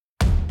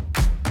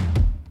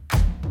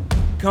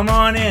Come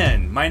on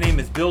in. My name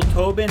is Bill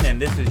Tobin,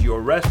 and this is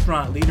your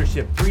Restaurant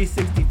Leadership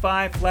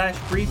 365 Flash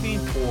Briefing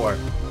for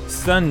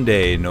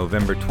Sunday,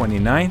 November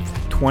 29th,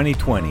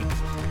 2020.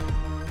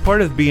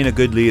 Part of being a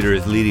good leader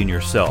is leading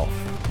yourself,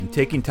 and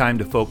taking time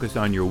to focus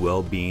on your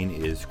well-being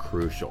is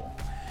crucial.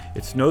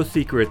 It's no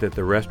secret that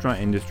the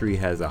restaurant industry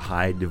has a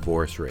high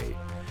divorce rate.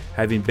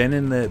 Having been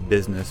in the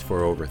business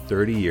for over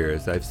 30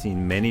 years, I've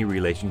seen many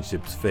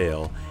relationships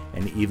fail,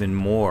 and even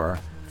more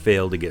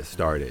fail to get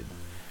started.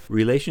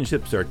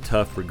 Relationships are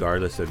tough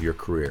regardless of your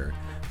career,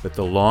 but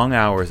the long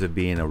hours of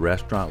being a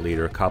restaurant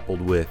leader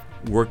coupled with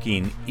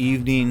working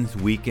evenings,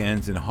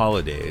 weekends, and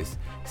holidays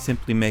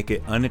simply make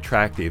it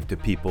unattractive to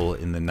people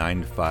in the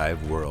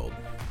 9-to-5 world.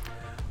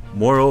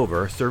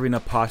 Moreover, serving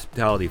up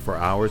hospitality for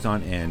hours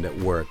on end at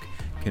work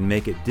can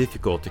make it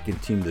difficult to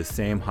continue the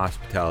same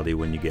hospitality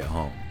when you get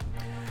home.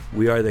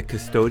 We are the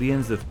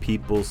custodians of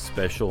people's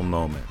special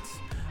moments,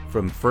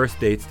 from first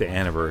dates to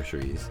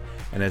anniversaries,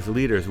 and as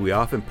leaders, we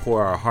often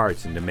pour our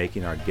hearts into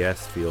making our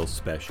guests feel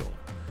special.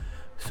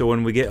 So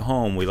when we get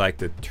home, we like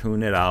to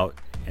tune it out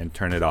and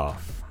turn it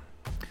off.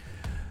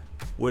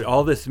 What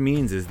all this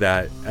means is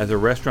that as a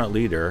restaurant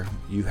leader,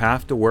 you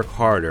have to work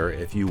harder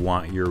if you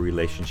want your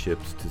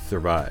relationships to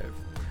survive.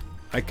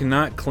 I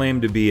cannot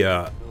claim to be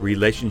a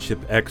relationship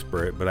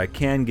expert, but I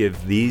can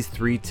give these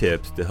 3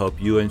 tips to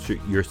help you and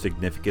your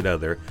significant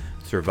other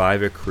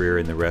survive a career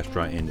in the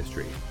restaurant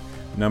industry.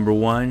 Number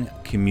 1,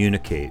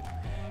 communicate.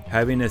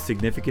 Having a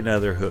significant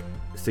other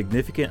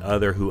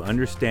who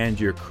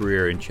understands your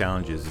career and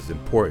challenges is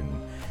important,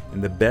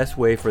 and the best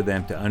way for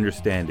them to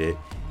understand it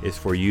is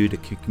for you to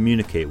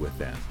communicate with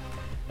them.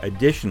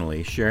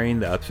 Additionally, sharing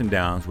the ups and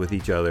downs with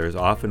each other is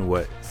often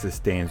what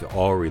sustains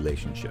all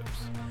relationships.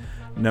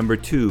 Number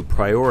 2,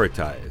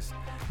 prioritize.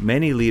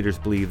 Many leaders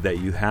believe that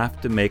you have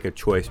to make a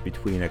choice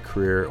between a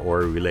career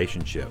or a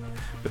relationship,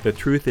 but the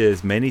truth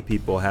is many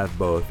people have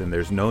both, and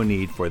there's no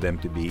need for them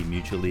to be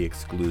mutually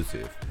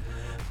exclusive.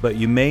 But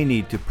you may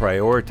need to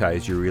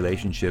prioritize your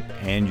relationship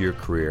and your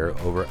career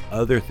over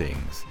other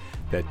things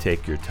that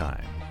take your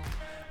time.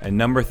 And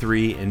number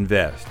 3,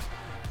 invest.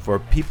 For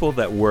people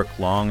that work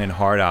long and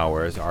hard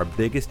hours, our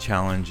biggest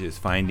challenge is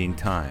finding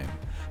time.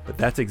 But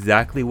that's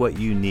exactly what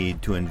you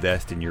need to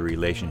invest in your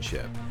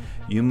relationship.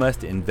 You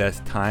must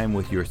invest time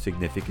with your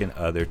significant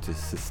other to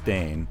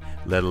sustain,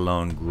 let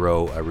alone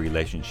grow a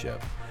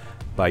relationship.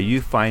 By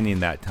you finding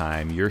that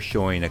time, you're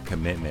showing a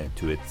commitment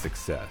to its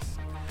success.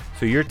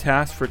 So your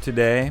task for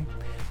today,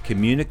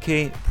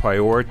 communicate,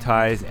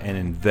 prioritize, and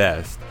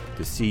invest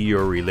to see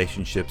your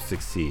relationships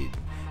succeed.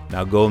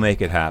 Now go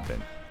make it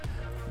happen.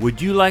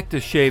 Would you like to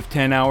shave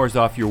 10 hours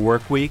off your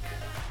work week?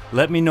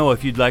 Let me know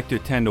if you'd like to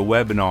attend a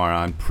webinar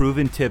on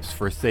proven tips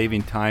for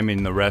saving time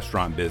in the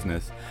restaurant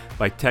business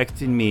by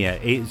texting me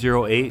at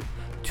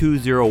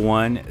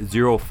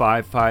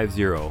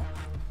 808-201-0550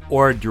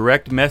 or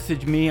direct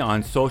message me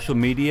on social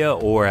media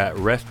or at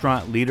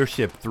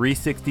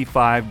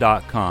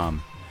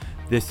restaurantleadership365.com.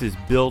 This is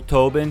Bill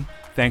Tobin.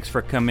 Thanks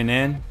for coming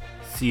in.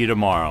 See you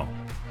tomorrow.